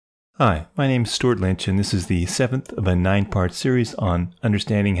Hi, my name is Stewart Lynch, and this is the 7th of a 9-part series on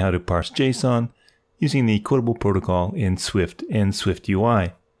understanding how to parse JSON using the Codable protocol in Swift and Swift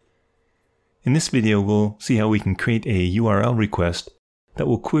UI. In this video, we'll see how we can create a URL request that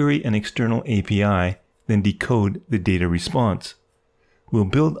will query an external API, then decode the data response. We'll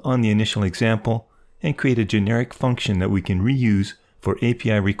build on the initial example and create a generic function that we can reuse for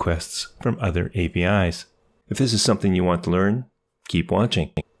API requests from other APIs. If this is something you want to learn, keep watching.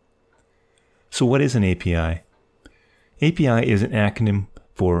 So what is an API? API is an acronym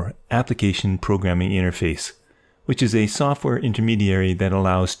for Application Programming Interface, which is a software intermediary that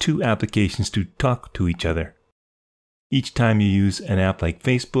allows two applications to talk to each other. Each time you use an app like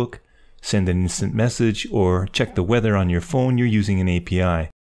Facebook, send an instant message, or check the weather on your phone, you're using an API.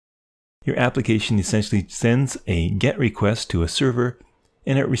 Your application essentially sends a GET request to a server,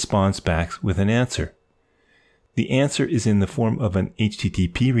 and it responds back with an answer. The answer is in the form of an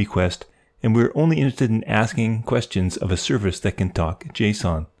HTTP request, and we're only interested in asking questions of a service that can talk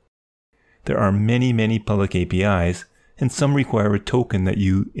JSON. There are many public APIs, and some require a token that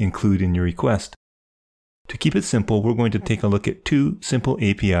you include in your request. To keep it simple, we're going to take a look at two simple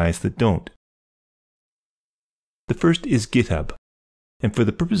APIs that don't. The first is GitHub, and for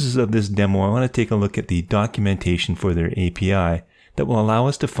the purposes of this demo, I want to take a look at the documentation for their API that will allow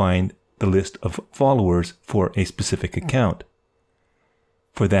us to find the list of followers for a specific account.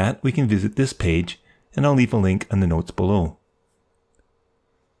 For that, we can visit this page, and I'll leave a link in the notes below.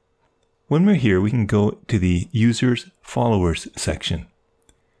 When we're here, we can go to the Users Followers section.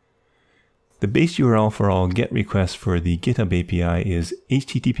 The base URL for all GET requests for the GitHub API is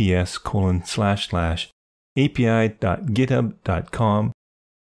https://api.github.com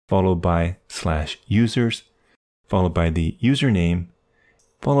followed by /users, followed by the username,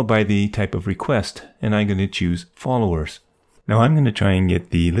 followed by the type of request, and I'm going to choose followers. Now I'm going to try and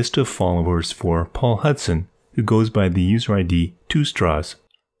get the list of followers for Paul Hudson, who goes by the user ID 2straws.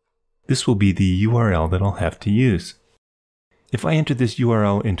 This will be the URL that I'll have to use. If I enter this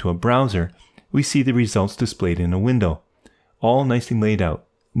URL into a browser, we see the results displayed in a window, all nicely laid out.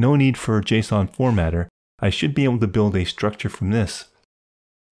 No need for a JSON formatter. I should be able to build a structure from this.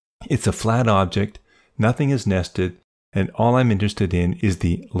 It's a flat object, nothing is nested, and all I'm interested in is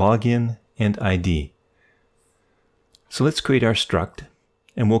the login and ID. So let's create our struct,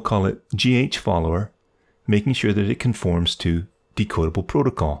 and we'll call it GHFollower, making sure that it conforms to Decodable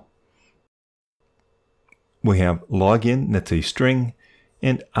protocol. We have login, that's a string,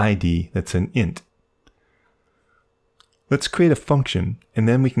 and ID, that's an int. Let's create a function, and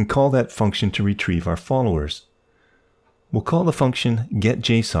then we can call that function to retrieve our followers. We'll call the function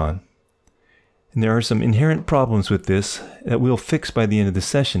getJSON, and there are some inherent problems with this that we'll fix by the end of the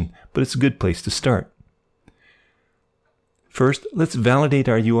session, but it's a good place to start. First, let's validate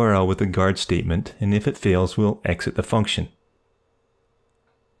our URL with a guard statement, and if it fails, we'll exit the function.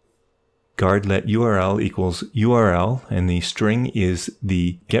 Guard let URL equals URL, and the string is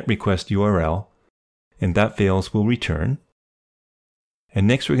the GET request URL, and that fails, we'll return. And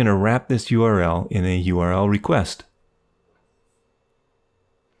next we're going to wrap this URL in a URL request.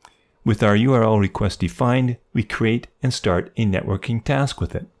 With our URL request defined, we create and start a networking task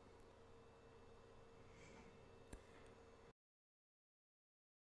with it.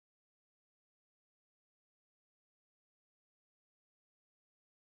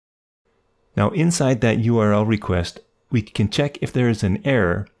 Now inside that URL request, we can check if there is an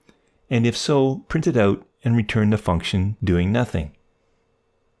error, and if so, print it out and return the function doing nothing.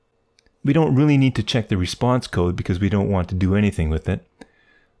 We don't really need to check the response code because we don't want to do anything with it.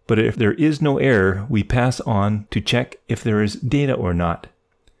 But if there is no error, we pass on to check if there is data or not,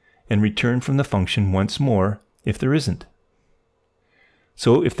 and return from the function once more if there isn't.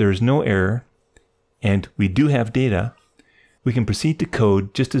 So if there is no error, and we do have data, we can proceed to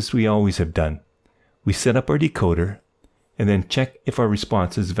code just as we always have done. We set up our decoder, and then check if our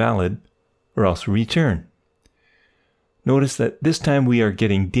response is valid, or else we return. Notice that this time we are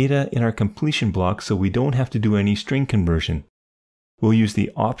getting data in our completion block, so we don't have to do any string conversion. We'll use the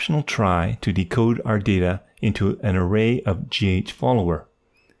optional try to decode our data into an array of GHFollower.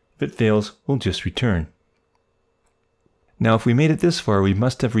 If it fails, we'll just return. Now if we made it this far, we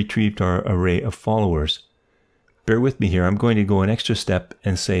must have retrieved our array of followers. Bear with me here, I'm going to go an extra step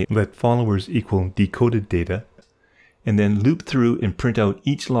and say let followers equal decoded data, and then loop through and print out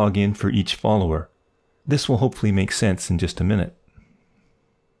each login for each follower. This will hopefully make sense in just a minute.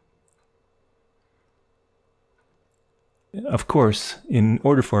 Of course, in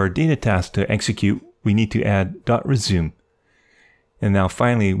order for our data task to execute, we need to add .resume. And now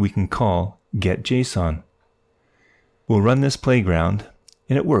finally we can call getJSON. We'll run this playground,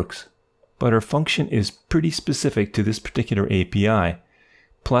 and it works. But our function is pretty specific to this particular API.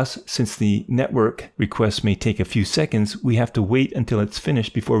 Plus, since the network request may take a few seconds, we have to wait until it's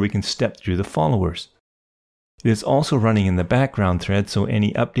finished before we can step through the followers. It is also running in the background thread, so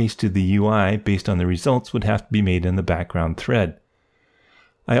any updates to the UI based on the results would have to be made in the background thread.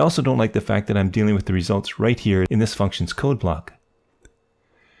 I also don't like the fact that I'm dealing with the results right here in this function's code block.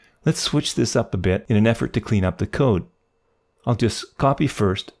 Let's switch this up a bit in an effort to clean up the code. I'll just copy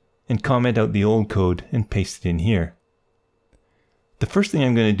first and comment out the old code and paste it in here. The first thing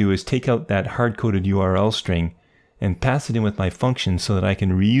I'm going to do is take out that hard-coded URL string and pass it in with my function so that I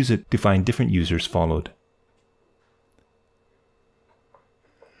can reuse it to find different users followed.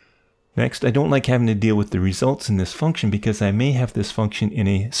 Next, I don't like having to deal with the results in this function because I may have this function in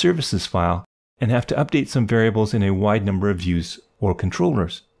a services file and have to update some variables in a wide number of views or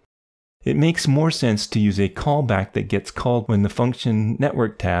controllers. It makes more sense to use a callback that gets called when the function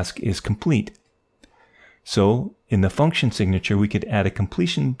network task is complete. So, in the function signature, we could add a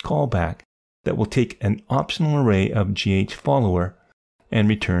completion callback that will take an optional array of GHFollower and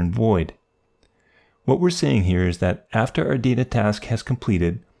return void. What we're saying here is that after our data task has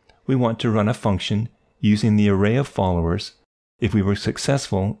completed, we want to run a function using the array of followers if we were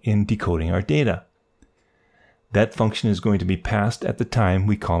successful in decoding our data. That function is going to be passed at the time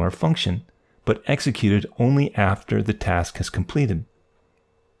we call our function, but executed only after the task has completed.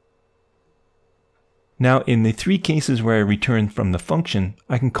 Now, in the three cases where I return from the function,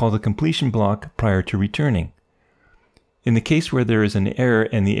 I can call the completion block prior to returning. In the case where there is an error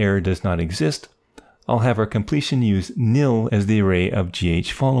and the error does not exist, I'll have our completion use nil as the array of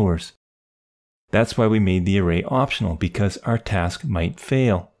GHFollowers. That's why we made the array optional, because our task might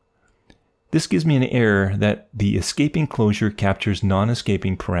fail. This gives me an error that the escaping closure captures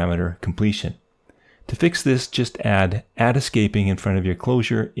non-escaping parameter completion. To fix this, just add escaping in front of your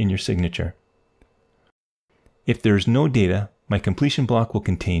closure in your signature. If there's no data, my completion block will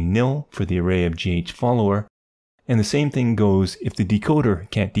contain nil for the array of GHFollower, and the same thing goes if the decoder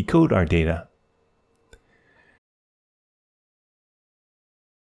can't decode our data.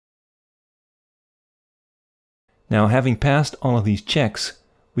 Now, having passed all of these checks,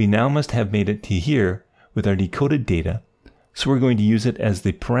 we now must have made it to here with our decoded data, so we're going to use it as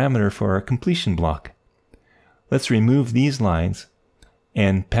the parameter for our completion block. Let's remove these lines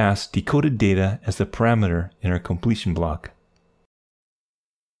and pass decoded data as the parameter in our completion block.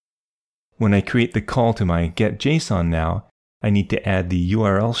 When I create the call to my getJSON now, I need to add the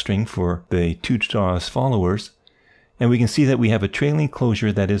URL string for the toJaws followers, and we can see that we have a trailing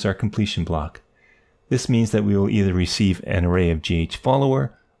closure that is our completion block. This means that we will either receive an array of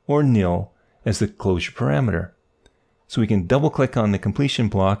GHFollower or nil as the closure parameter. So we can double click on the completion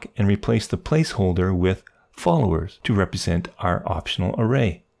block and replace the placeholder with followers to represent our optional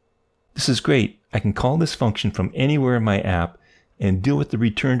array. This is great. I can call this function from anywhere in my app and deal with the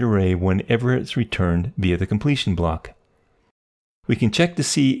returned array whenever it's returned via the completion block. We can check to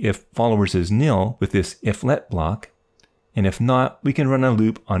see if followers is nil with this iflet block, and if not, we can run a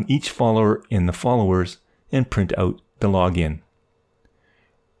loop on each follower in the followers and print out the login.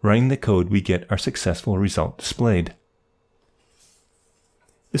 Running the code, we get our successful result displayed.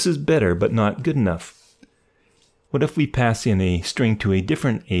 This is better, but not good enough. What if we pass in a string to a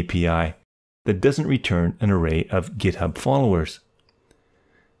different API that doesn't return an array of GitHub followers?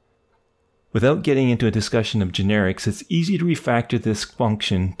 Without getting into a discussion of generics, it's easy to refactor this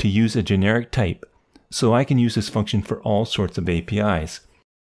function to use a generic type, so I can use this function for all sorts of APIs.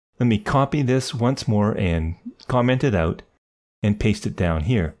 Let me copy this once more and comment it out and paste it down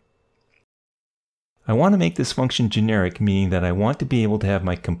here. I want to make this function generic, meaning that I want to be able to have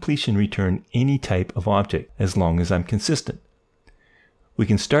my completion return any type of object as long as I'm consistent. We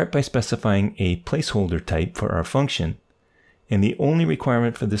can start by specifying a placeholder type for our function, and the only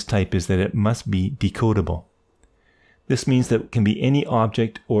requirement for this type is that it must be decodable. This means that it can be any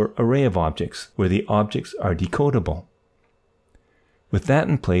object or array of objects where the objects are decodable. With that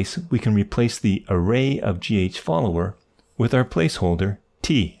in place, we can replace the array of GHFollower with our placeholder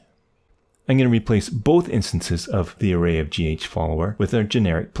t. I'm going to replace both instances of the array of GHFollower with our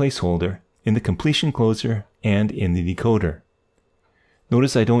generic placeholder in the completion closer and in the decoder.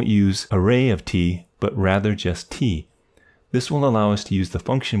 Notice I don't use array of t, but rather just t. This will allow us to use the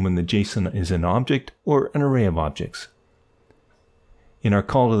function when the JSON is an object or an array of objects. In our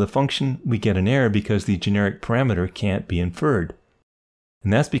call to the function, we get an error because the generic parameter can't be inferred.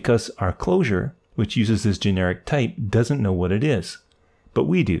 And that's because our closure, which uses this generic type, doesn't know what it is. But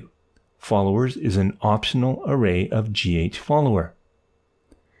we do. Followers is an optional array of GHFollower.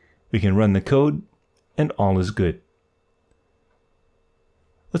 We can run the code, and all is good.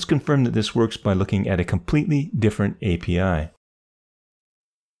 Let's confirm that this works by looking at a completely different API.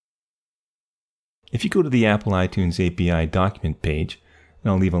 If you go to the Apple iTunes API document page,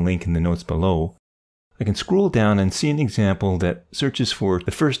 and I'll leave a link in the notes below, I can scroll down and see an example that searches for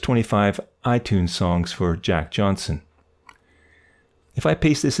the first 25 iTunes songs for Jack Johnson. If I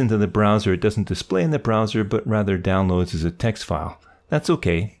paste this into the browser, it doesn't display in the browser, but rather downloads as a text file. That's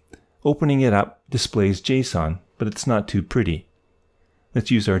okay. Opening it up displays JSON, but it's not too pretty.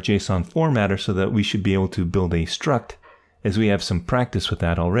 Let's use our JSON formatter so that we should be able to build a struct, as we have some practice with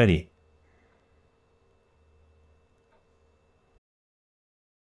that already.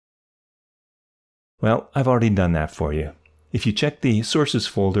 Well, I've already done that for you. If you check the sources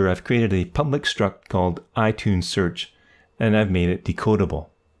folder, I've created a public struct called iTunes Search, and I've made it decodable.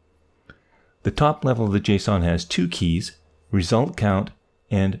 The top level of the JSON has two keys, result count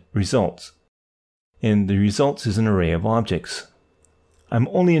and results. And the results is an array of objects. I'm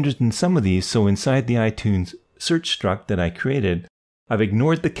only interested in some of these, so inside the iTunes Search struct that I created, I've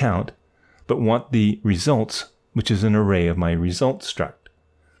ignored the count, but want the results, which is an array of my results struct.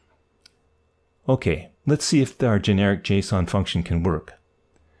 Okay, let's see if our generic JSON function can work.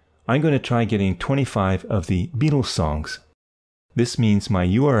 I'm going to try getting 25 of the Beatles songs. This means my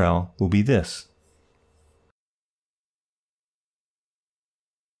URL will be this.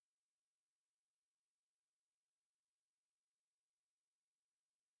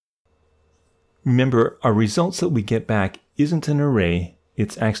 Remember, our results that we get back isn't an array,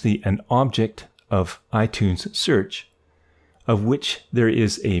 it's actually an object of iTunes Search, of which there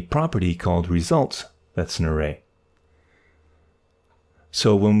is a property called results that's an array.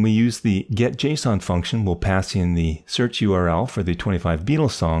 So when we use the getJSON function, we'll pass in the search URL for the 25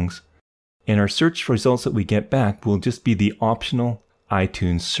 Beatles songs, and our search results that we get back will just be the optional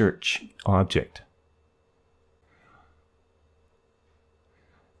iTunes Search object.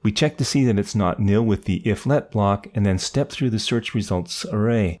 We check to see that it's not nil with the if-let block, and then step through the search results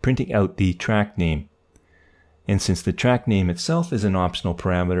array, printing out the track name. And since the track name itself is an optional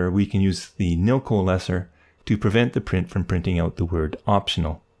parameter, we can use the nil coalescer to prevent the print from printing out the word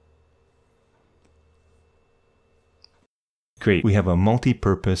optional. Great, we have a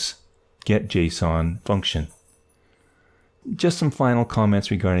multi-purpose getJSON function. Just some final comments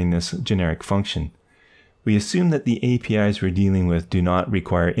regarding this generic function. We assume that the APIs we're dealing with do not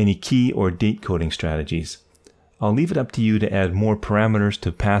require any key or date coding strategies. I'll leave it up to you to add more parameters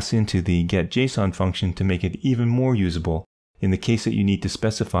to pass into the getJSON function to make it even more usable in the case that you need to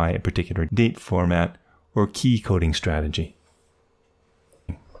specify a particular date format or key coding strategy.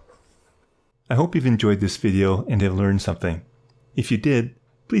 I hope you've enjoyed this video and have learned something. If you did,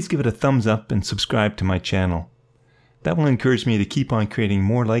 please give it a thumbs up and subscribe to my channel. That will encourage me to keep on creating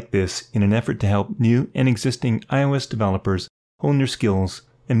more like this in an effort to help new and existing iOS developers hone their skills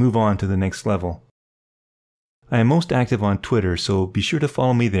and move on to the next level. I am most active on Twitter, so be sure to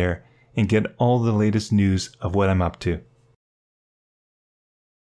follow me there and get all the latest news of what I'm up to.